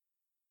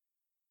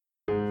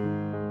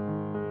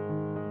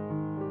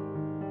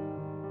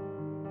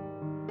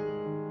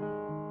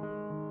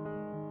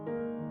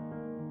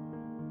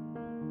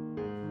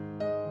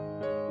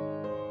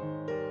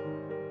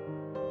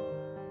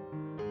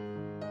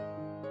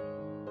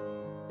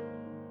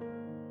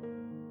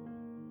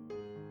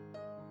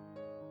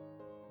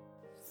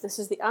This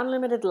is the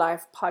Unlimited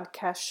Life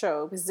podcast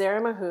show with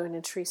Zara Mahoon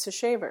and Teresa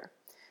Shaver.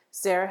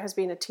 Zara has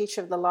been a teacher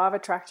of the Law of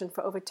Attraction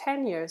for over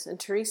 10 years and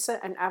Teresa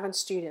an avid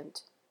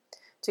student.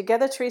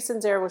 Together, Teresa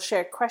and Zara will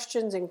share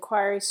questions,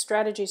 inquiries,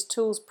 strategies,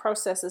 tools,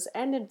 processes,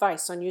 and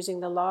advice on using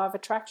the Law of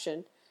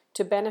Attraction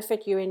to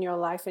benefit you in your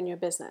life and your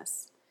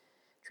business.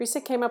 Teresa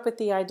came up with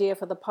the idea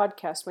for the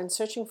podcast when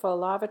searching for a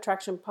Law of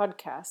Attraction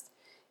podcast.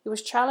 It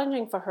was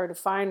challenging for her to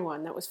find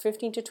one that was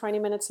 15 to 20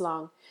 minutes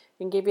long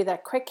and give you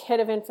that quick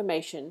hit of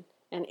information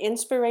and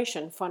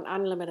inspiration for an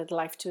unlimited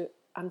life to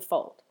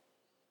unfold.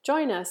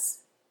 Join us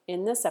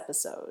in this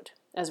episode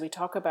as we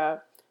talk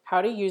about how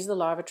to use the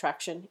Law of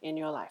Attraction in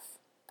your life.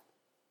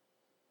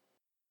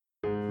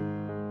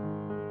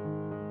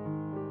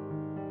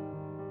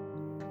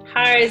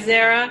 Hi,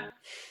 Zara.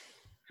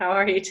 How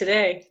are you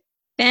today?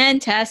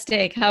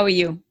 Fantastic. How are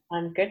you?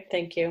 I'm good,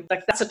 thank you.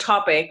 That's a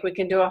topic we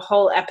can do a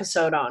whole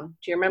episode on.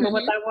 Do you remember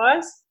what that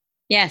was?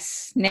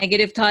 Yes.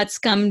 Negative thoughts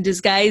come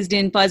disguised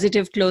in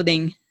positive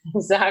clothing.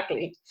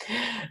 Exactly.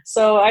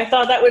 So I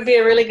thought that would be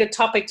a really good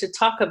topic to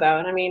talk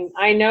about. I mean,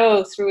 I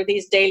know through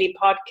these daily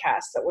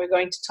podcasts that we're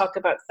going to talk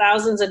about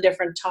thousands of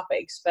different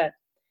topics, but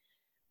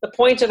the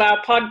point of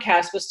our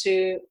podcast was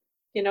to,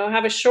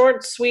 have a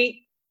short,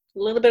 sweet,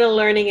 little bit of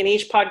learning in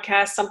each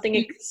podcast,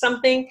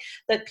 something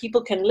that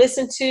people can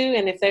listen to,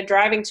 and if they're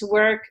driving to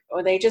work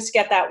or they just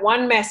get that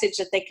one message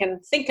that they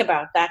can think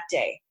about that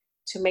day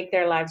to make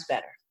their lives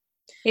better.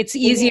 It's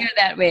easier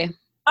that way.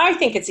 I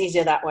think it's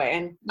easier that way,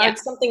 and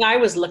it's something I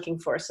was looking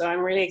for, so I'm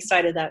really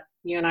excited that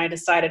you and I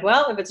decided,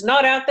 well, if it's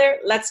not out there,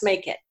 let's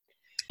make it.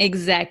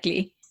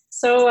 Exactly.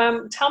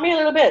 So tell me a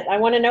little bit. I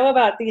want to know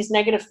about these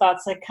negative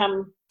thoughts that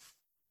come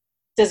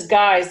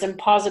disguised in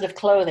positive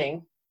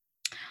clothing.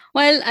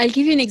 Well, I'll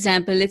give you an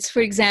example. It's,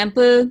 for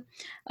example,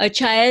 a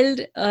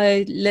child,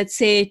 let's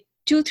say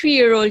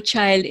 2-3-year-old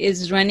child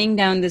is running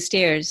down the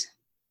stairs.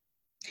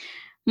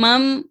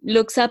 Mom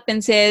looks up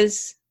and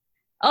says,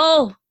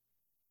 "Oh,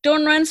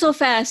 don't run so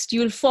fast,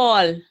 you'll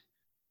fall."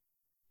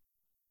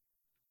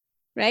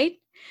 Right?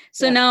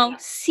 So now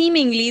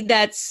seemingly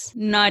that's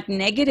not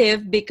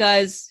negative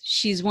because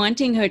she's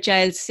wanting her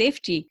child's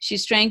safety.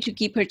 She's trying to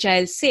keep her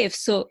child safe.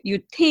 So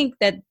you'd think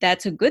that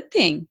that's a good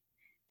thing,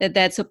 that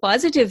that's a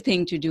positive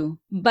thing to do.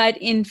 But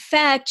in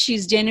fact,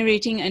 she's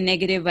generating a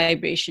negative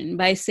vibration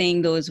by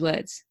saying those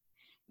words,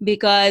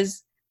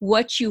 because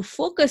what you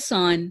focus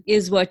on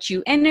is what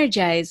you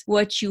energize.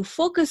 What you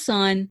focus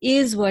on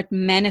is what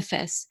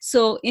manifests.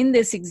 So in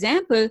this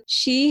example,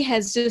 she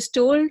has just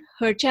told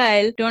her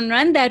child, "Don't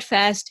run that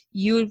fast,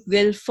 you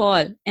will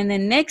fall." And the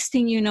next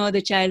thing you know,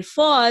 the child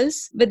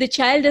falls, but the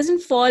child doesn't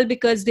fall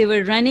because they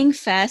were running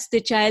fast. The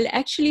child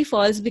actually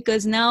falls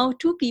because now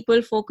two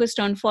people focused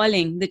on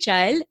falling, the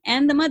child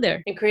and the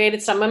mother. It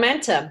created some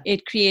momentum.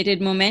 It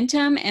created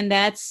momentum, and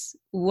that's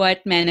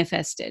what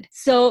manifested.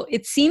 So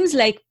it seems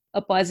like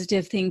a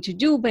positive thing to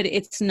do, but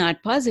it's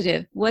not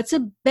positive. What's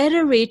a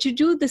better way to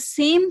do the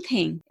same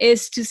thing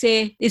is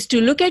to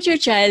look at your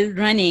child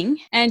running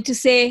and to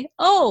say,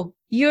 "Oh,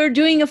 you're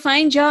doing a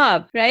fine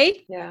job,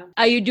 right? Yeah.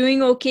 Are you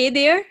doing okay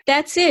there?"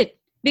 That's it.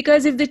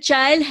 Because if the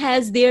child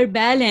has their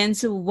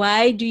balance,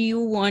 why do you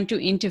want to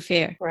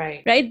interfere?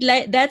 Right.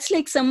 That's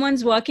like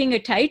someone's walking a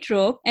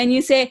tightrope and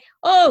you say,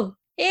 "Oh,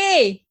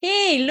 hey,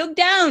 look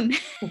down."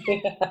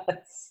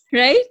 Yes.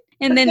 Right?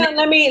 And then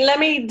let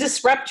me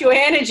disrupt your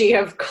energy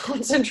of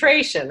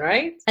concentration,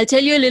 right? I'll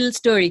tell you a little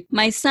story.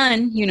 My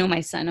son, my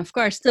son, of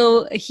course.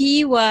 So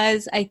he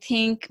was, I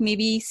think,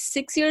 maybe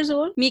 6 years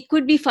old.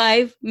 Could be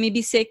 5,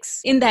 maybe 6,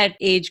 in that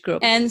age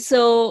group. And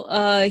so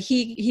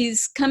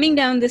he's coming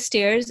down the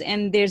stairs,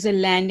 and there's a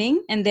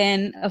landing and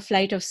then a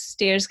flight of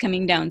stairs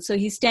coming down. So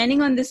he's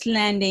standing on this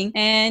landing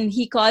and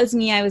he calls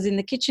me. I was in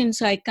the kitchen,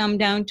 so I come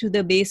down to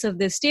the base of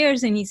the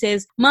stairs and he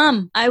says,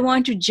 "Mom, I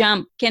want to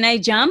jump. Can I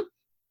jump?"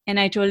 And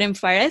I told him,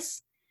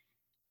 "Faraz,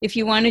 if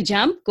you want to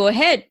jump, go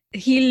ahead."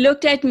 He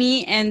looked at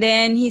me and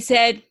then he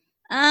said,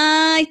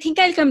 "I think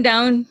I'll come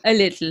down a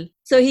little."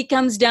 So he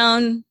comes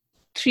down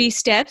 3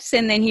 steps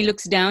and then he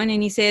looks down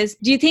and he says,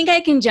 "Do you think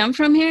I can jump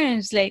from here?" And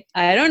it's like,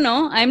 "I don't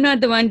know. I'm not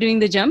the one doing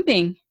the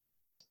jumping.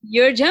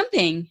 You're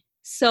jumping.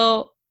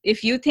 So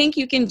if you think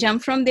you can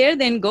jump from there,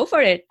 then go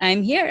for it.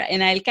 I'm here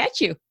and I'll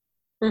catch you."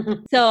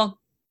 Mm-hmm. So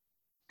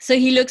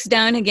he looks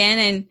down again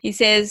and he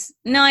says,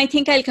 "No, I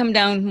think I'll come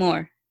down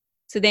more."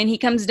 So then he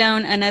comes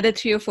down another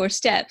 3 or 4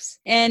 steps.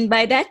 And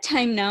by that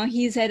time now,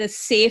 he's at a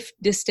safe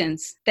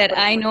distance that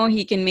I know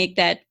he can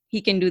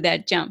do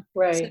that jump.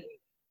 Right. So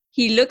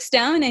he looks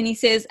down and he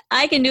says,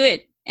 "I can do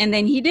it." And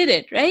then he did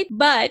it, right?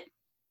 But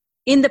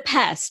in the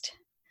past,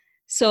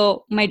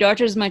 so my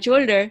daughter's much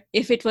older.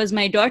 If it was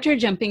my daughter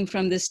jumping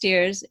from the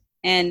stairs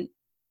and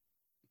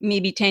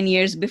maybe 10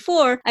 years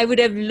before, I would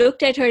have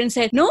looked at her and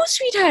said, "No,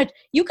 sweetheart,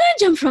 you can't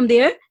jump from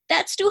there.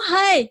 That's too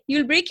high.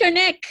 You'll break your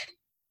neck."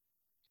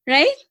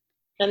 Right?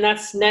 And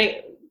that's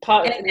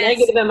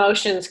negative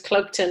emotions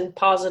cloaked in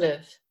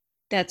positive.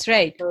 That's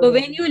right. But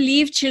when you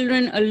leave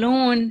children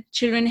alone,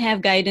 children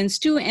have guidance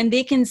too, and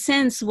they can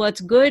sense what's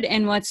good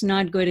and what's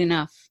not good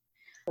enough.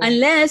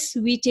 unless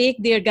we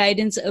take their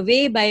guidance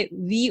away by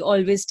we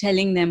always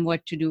telling them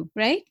what to do,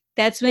 right?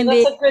 That's when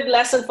that's a good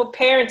lesson for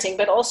parenting,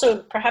 but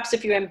also perhaps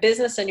if you're in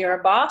business and you're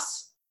a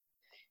boss,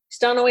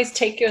 just don't always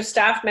take your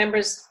staff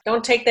members,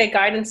 don't take their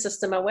guidance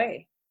system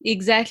away.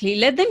 Exactly.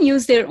 Let them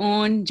use their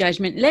own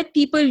judgment. Let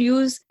people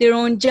use their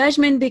own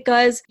judgment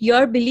because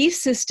your belief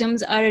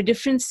systems are a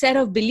different set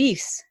of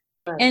beliefs.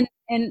 Right.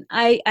 And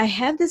I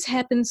have this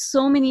happen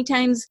so many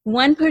times.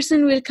 One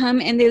person will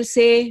come and they'll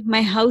say,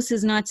 my house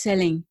is not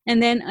selling.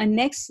 And then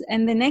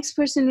the next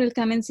person will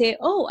come and say,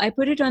 oh, I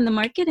put it on the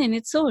market and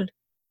it sold.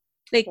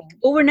 Like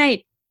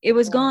overnight, it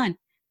was gone,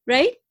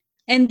 right?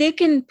 And they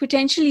can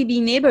potentially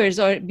be neighbors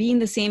or be in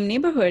the same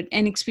neighborhood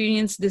and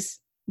experience this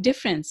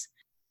difference.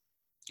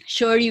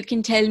 Sure, you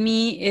can tell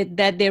me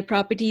that their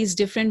property is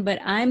different, but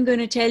I'm going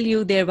to tell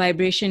you their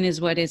vibration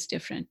is what is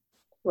different.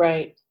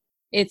 Right.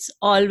 It's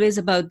always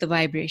about the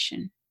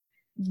vibration.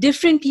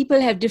 Different people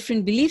have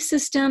different belief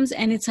systems,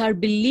 and it's our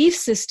belief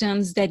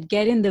systems that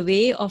get in the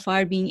way of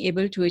our being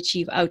able to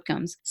achieve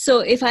outcomes. So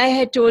if I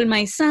had told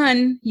my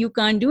son, you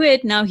can't do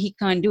it, now he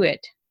can't do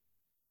it.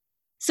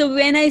 So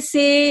when I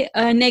say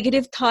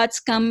negative thoughts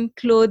come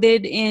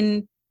clothed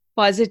in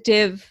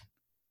positive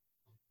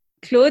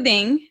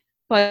clothing,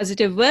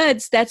 positive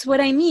words, that's what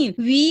I mean.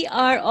 We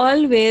are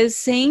always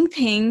saying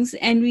things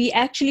and we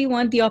actually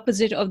want the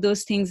opposite of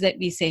those things that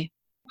we say.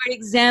 For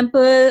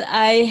example,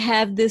 I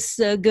have this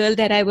girl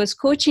that I was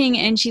coaching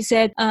and she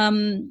said,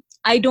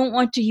 I don't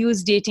want to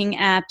use dating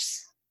apps.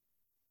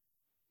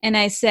 And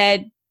I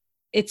said,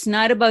 it's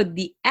not about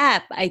the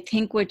app. I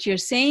think what you're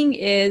saying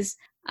is,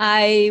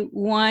 I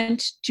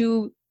want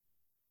to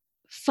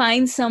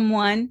find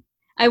someone.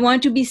 I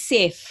want to be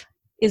safe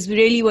is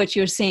really what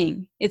you're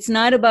saying. It's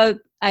not about,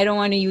 I don't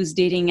want to use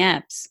dating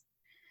apps.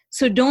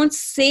 So don't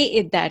say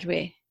it that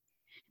way.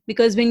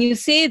 Because when you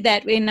say it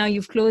that way, now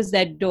you've closed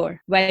that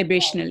door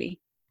vibrationally.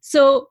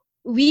 So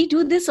we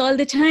do this all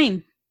the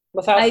time.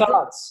 Without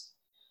thoughts.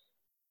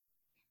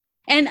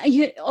 And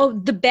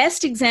the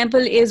best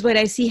example is what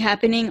I see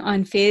happening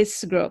on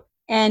Facebook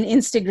and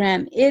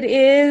Instagram. It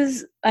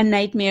is a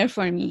nightmare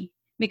for me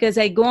because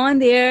I go on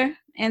there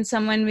and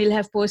someone will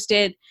have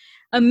posted,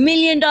 $1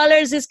 million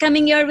is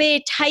coming your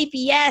way, type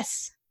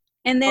yes.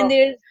 And then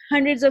there's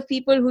hundreds of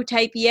people who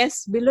type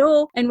yes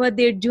below. And what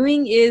they're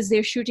doing is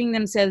they're shooting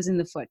themselves in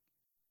the foot.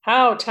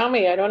 How? Tell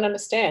me, I don't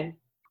understand.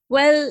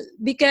 Well,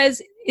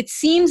 because it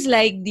seems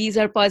like these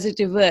are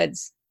positive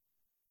words,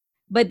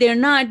 but they're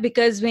not,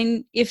 because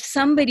if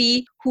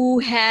somebody who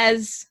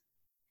has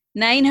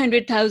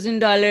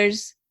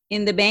 $900,000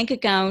 in the bank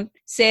account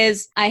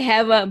says, I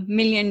have $1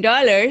 million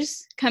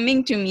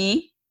coming to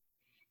me,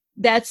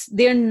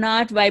 they're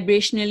not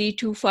vibrationally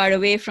too far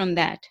away from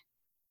that.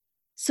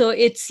 So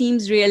it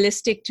seems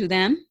realistic to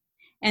them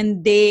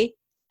and they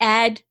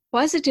add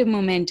positive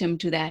momentum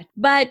to that.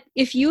 But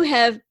if you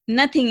have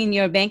nothing in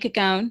your bank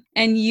account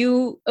and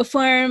you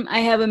affirm, I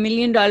have $1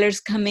 million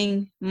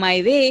coming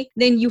my way,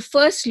 then you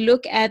first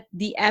look at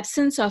the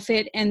absence of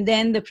it and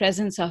then the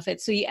presence of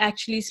it. So you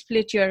actually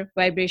split your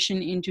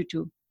vibration into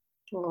two.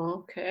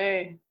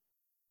 Okay.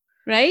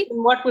 Right?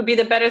 And what would be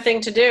the better thing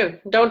to do?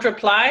 Don't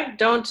reply.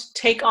 Don't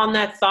take on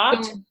that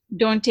thought.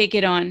 Don't take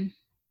it on.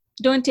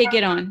 Don't take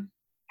it on.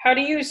 How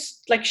do you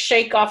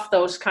shake off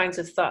those kinds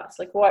of thoughts?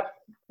 Like what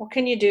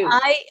can you do?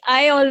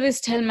 I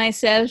always tell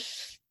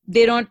myself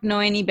they don't know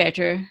any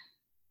better.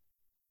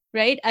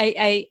 Right?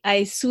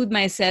 I soothe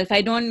myself.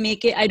 I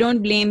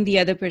don't blame the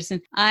other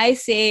person. I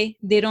say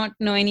they don't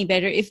know any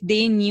better. If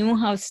they knew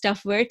how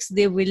stuff works,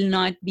 they would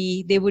not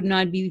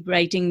be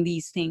writing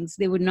these things.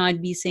 They would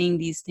not be saying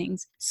these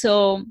things.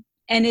 So,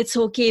 and it's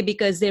okay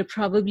because they're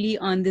probably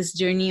on this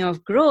journey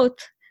of growth,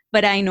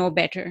 but I know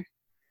better.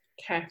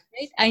 Okay.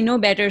 Right? I know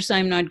better, so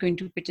I'm not going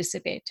to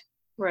participate.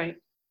 Right.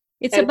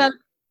 It's about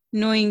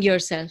knowing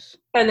yourself.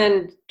 And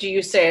then do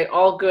you say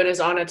all good is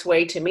on its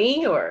way to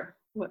me, or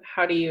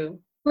how do you?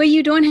 Well,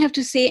 you don't have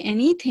to say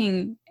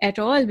anything at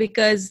all,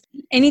 because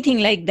anything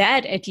like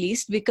that, at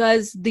least,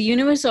 because the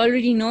universe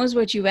already knows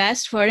what you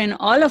asked for and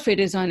all of it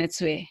is on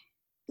its way.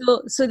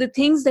 So the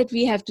things that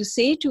we have to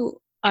say to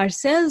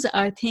ourselves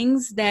are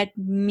things that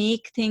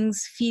make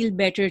things feel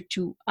better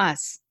to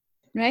us.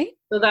 Right?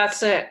 So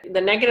that's it.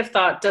 The negative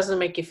thought doesn't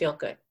make you feel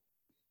good.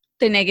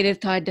 The negative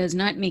thought does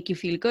not make you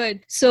feel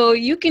good. So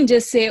you can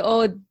just say,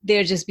 oh,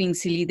 they're just being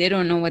silly. They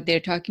don't know what they're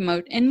talking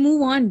about, and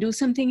move on, do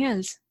something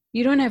else.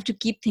 You don't have to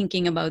keep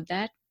thinking about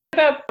that.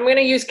 I'm going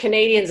to use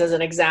Canadians as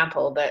an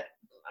example, but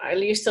I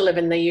used to live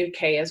in the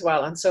UK as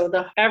well. And so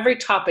every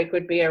topic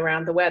would be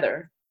around the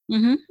weather.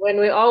 Mm-hmm. When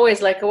we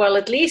always well,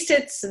 at least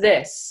it's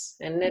this,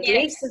 and at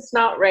least it's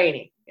not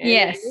raining. And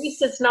yes. At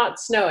least it's not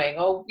snowing.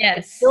 Oh,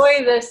 yes.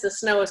 Enjoy this. The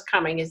snow is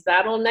coming. Is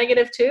that all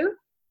negative too?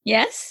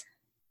 Yes.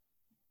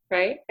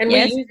 Right? And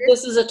we use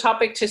this as a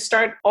topic to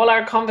start all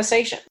our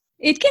conversation.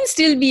 It can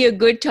still be a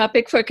good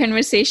topic for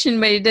conversation,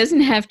 but it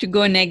doesn't have to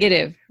go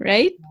negative,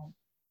 right?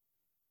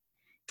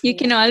 You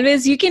can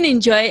always, you can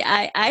enjoy,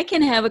 I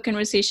can have a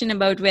conversation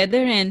about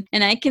weather and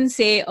I can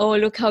say, oh,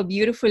 look how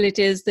beautiful it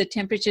is. The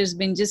temperature's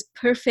been just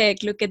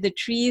perfect. Look at the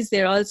trees.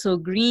 They're all so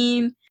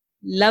green,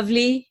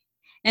 lovely.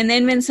 And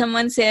then when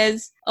someone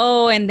says,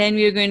 oh, and then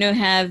we're going to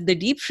have the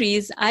deep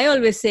freeze, I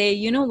always say,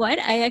 you know what?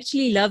 I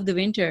actually love the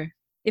winter.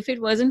 If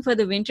it wasn't for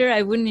the winter,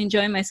 I wouldn't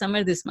enjoy my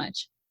summer this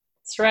much.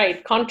 That's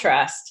right.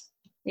 Contrast.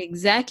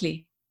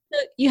 Exactly. So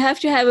you have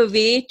to have a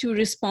way to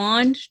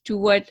respond to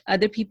what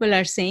other people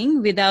are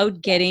saying without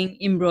getting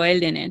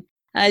embroiled in it.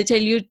 I'll tell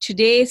you,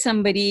 today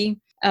somebody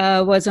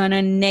was on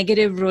a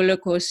negative roller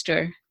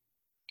coaster.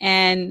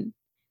 And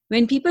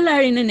when people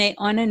are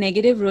on a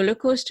negative roller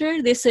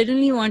coaster, they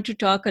suddenly want to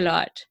talk a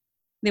lot.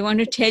 They want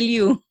to tell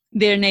you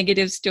their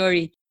negative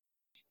story.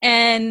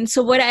 And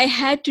so what I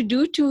had to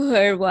do to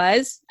her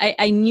was,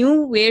 I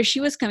knew where she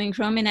was coming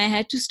from, and I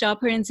had to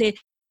stop her and say,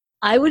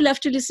 I would love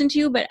to listen to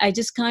you, but I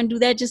just can't do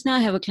that just now. I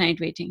have a client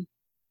waiting.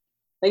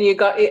 And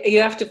you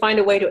have to find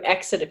a way to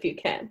exit if you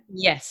can.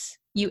 Yes,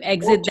 you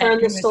exit.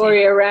 Turn the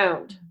story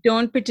around.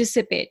 Don't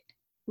participate.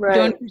 Right.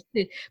 Don't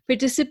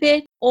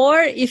participate.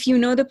 Or if you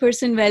know the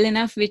person well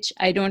enough, which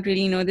I don't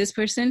really know this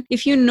person,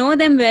 if you know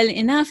them well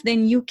enough,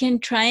 then you can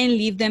try and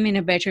leave them in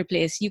a better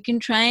place. You can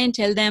try and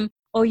tell them,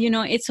 oh,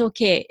 it's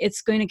okay.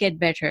 It's going to get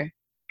better.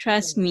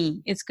 Trust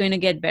me, it's going to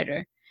get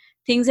better.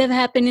 Things have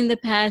happened in the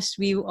past.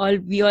 We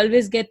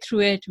always get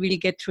through it. We'll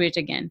get through it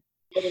again.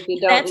 But if you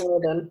don't know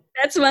them.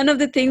 That's one of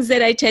the things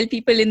that I tell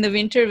people in the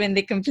winter when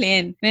they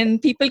complain. When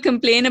people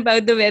complain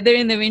about the weather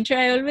in the winter,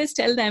 I always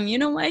tell them, you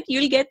know what?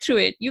 You'll get through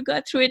it. You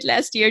got through it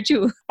last year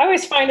too. I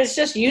always find it's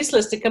just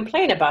useless to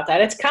complain about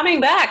that. It's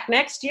coming back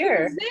next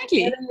year.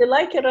 Exactly. Whether you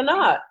like it or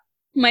not.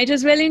 Might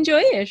as well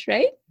enjoy it,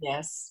 right?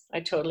 Yes,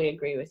 I totally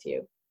agree with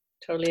you.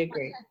 Totally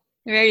agree.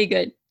 Very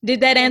good. Did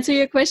that answer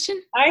your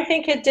question? I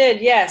think it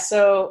did, yes.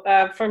 So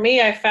for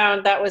me, I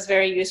found that was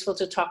very useful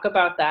to talk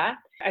about that.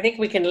 I think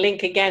we can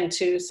link again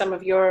to some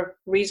of your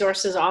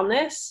resources on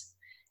this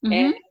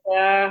and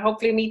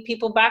hopefully meet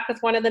people back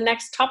with one of the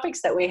next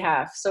topics that we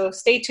have. So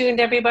stay tuned,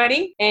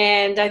 everybody.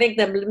 And I think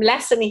the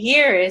lesson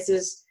here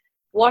is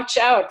watch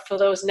out for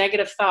those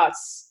negative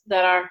thoughts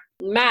that are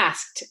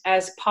masked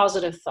as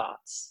positive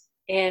thoughts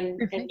and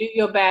do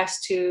your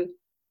best to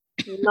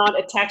not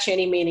attach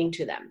any meaning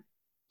to them.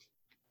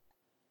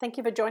 Thank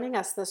you for joining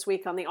us this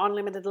week on the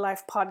Unlimited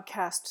Life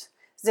podcast.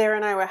 Zara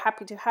and I were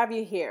happy to have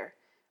you here.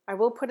 I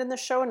will put in the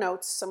show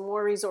notes some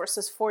more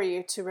resources for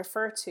you to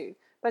refer to,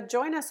 but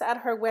join us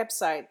at her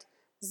website,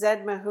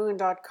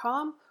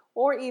 zmahoon.com,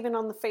 or even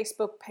on the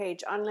Facebook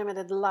page,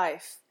 Unlimited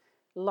Life,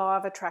 Law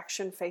of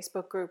Attraction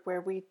Facebook group,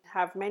 where we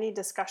have many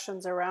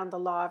discussions around the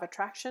law of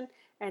attraction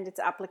and its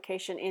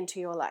application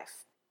into your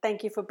life.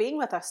 Thank you for being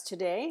with us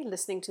today,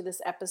 listening to this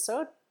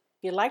episode.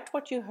 If you liked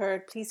what you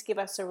heard, please give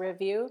us a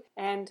review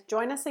and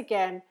join us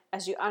again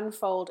as you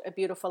unfold a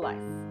beautiful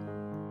life.